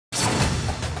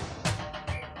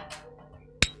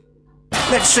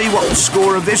Let's see what the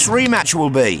score of this rematch will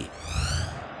be.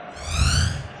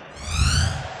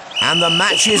 And the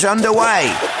match is underway.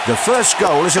 The first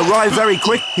goal has arrived very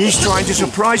quick. He's trying to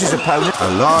surprise his opponent.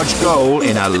 A large goal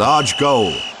in a large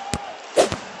goal.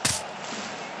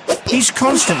 He's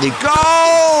constantly...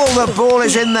 Goal! The ball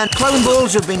is in there. Clone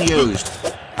balls have been used.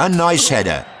 A nice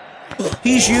header.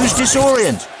 He's used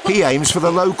disorient. He aims for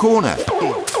the low corner.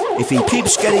 If he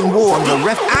keeps getting warned, the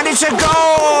ref... And it's a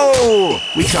goal!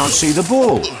 We can't see the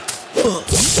ball.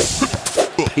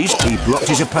 He blocked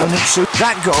his opponent's suit.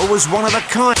 That goal was one of a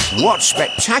kind. What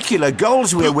spectacular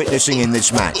goals we're witnessing in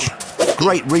this match.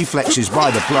 Great reflexes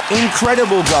by the player.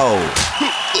 Incredible goal.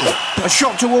 A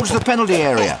shot towards the penalty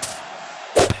area.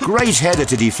 Great header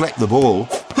to deflect the ball.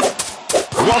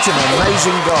 What an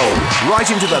amazing goal. Right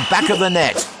into the back of the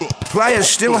net. Players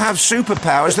still have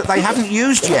superpowers that they haven't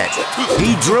used yet.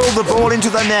 He drilled the ball into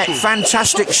the net.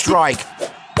 Fantastic strike.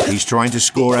 He's trying to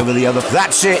score over the other.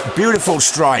 That's it. Beautiful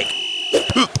strike.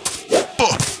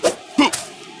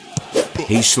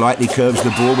 He slightly curves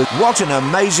the ball with... What an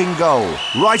amazing goal.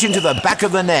 Right into the back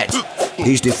of the net.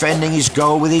 He's defending his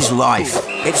goal with his life.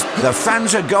 The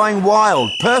fans are going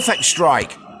wild. Perfect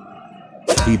strike.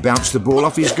 He bounced the ball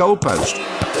off his goalpost.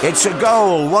 It's a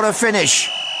goal. What a finish.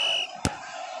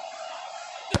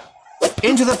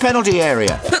 Into the penalty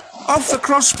area. Off the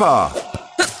crossbar.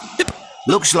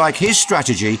 Looks like his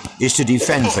strategy is to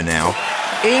defend for now.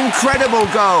 Incredible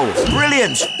goal.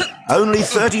 Brilliant. Only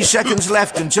 30 seconds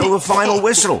left until the final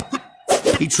whistle.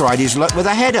 He tried his luck with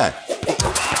a header.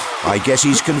 I guess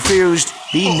he's confused.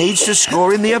 He needs to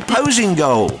score in the opposing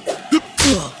goal.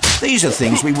 These are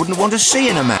things we wouldn't want to see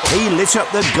in a match. He lit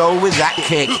up the goal with that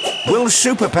kick. Will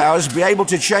superpowers be able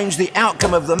to change the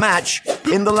outcome of the match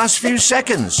in the last few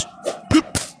seconds?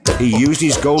 He used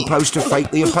his goalpost to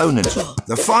fake the opponent.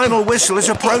 The final whistle is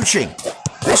approaching.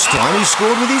 This time he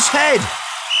scored with his head.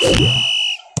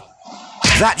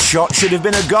 That shot should have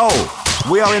been a goal.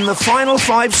 We are in the final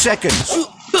 5 seconds.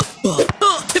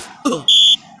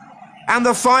 And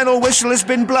the final whistle has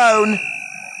been blown.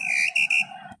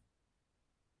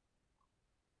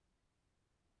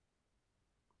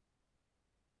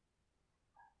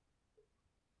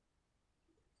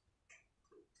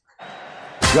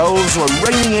 Goals were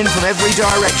raining in from every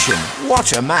direction.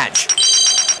 What a match!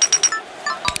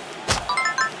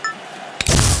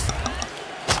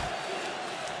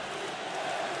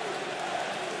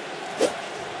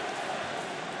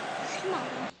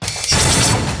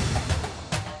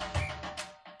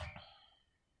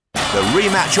 The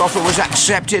rematch offer was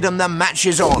accepted and the match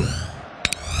is on.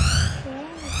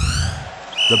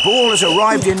 The ball has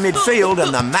arrived in midfield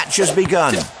and the match has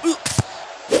begun.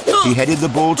 He headed the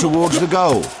ball towards the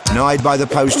goal. Denied by the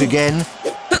post again.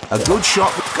 A good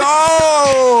shot.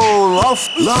 Goal! Off.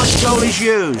 Large goal is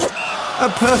used. A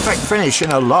perfect finish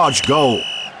and a large goal.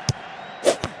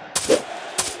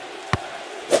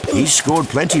 He's scored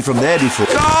plenty from there before.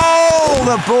 Goal!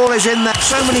 The ball is in there.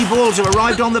 So many balls have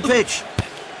arrived on the pitch.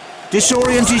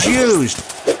 Disorient is used.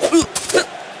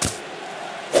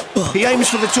 He aims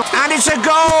for the top. And it's a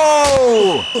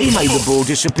goal! He made the ball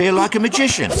disappear like a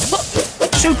magician.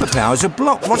 Superpowers are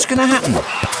blocked. What's going to happen?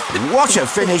 What a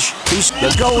finish.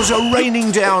 The goals are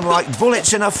raining down like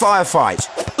bullets in a firefight.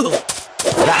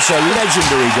 That's a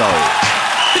legendary goal.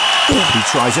 He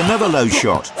tries another low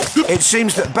shot. It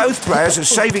seems that both players are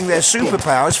saving their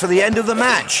superpowers for the end of the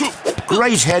match.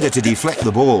 Great header to deflect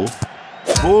the ball.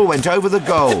 Ball went over the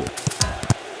goal.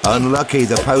 Unlucky,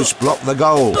 the post blocked the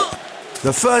goal.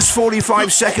 The first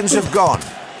 45 seconds have gone.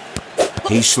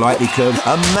 He slightly curved.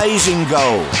 Amazing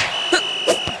goal.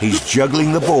 He's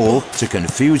juggling the ball to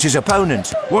confuse his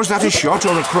opponent. Was that a shot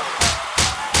or a cross?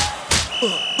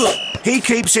 He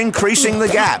keeps increasing the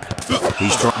gap.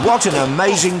 What an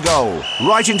amazing goal.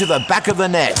 Right into the back of the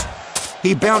net.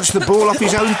 He bounced the ball off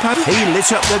his own post. He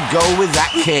lit up the goal with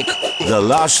that kick. The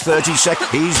last 30 seconds.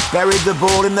 He's buried the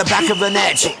ball in the back of the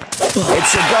net.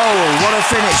 It's a goal. What a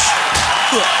finish.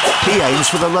 He aims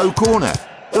for the low corner.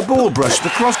 The ball brushed the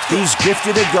cross. He's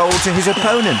gifted a goal to his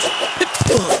opponent.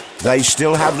 They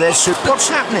still have their What's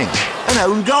happening? An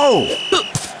own goal.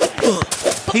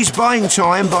 He's buying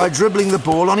time by dribbling the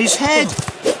ball on his head.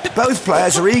 Both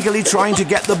players are eagerly trying to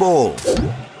get the ball.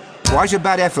 Quite a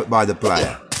bad effort by the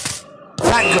player.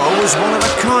 That goal was one of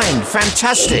a kind.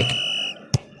 Fantastic.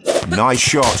 Nice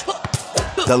shot.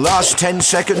 The last 10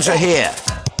 seconds are here.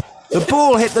 The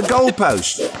ball hit the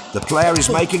goalpost. The player is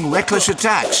making reckless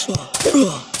attacks.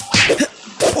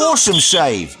 Awesome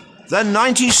save. The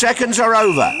 90 seconds are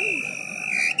over.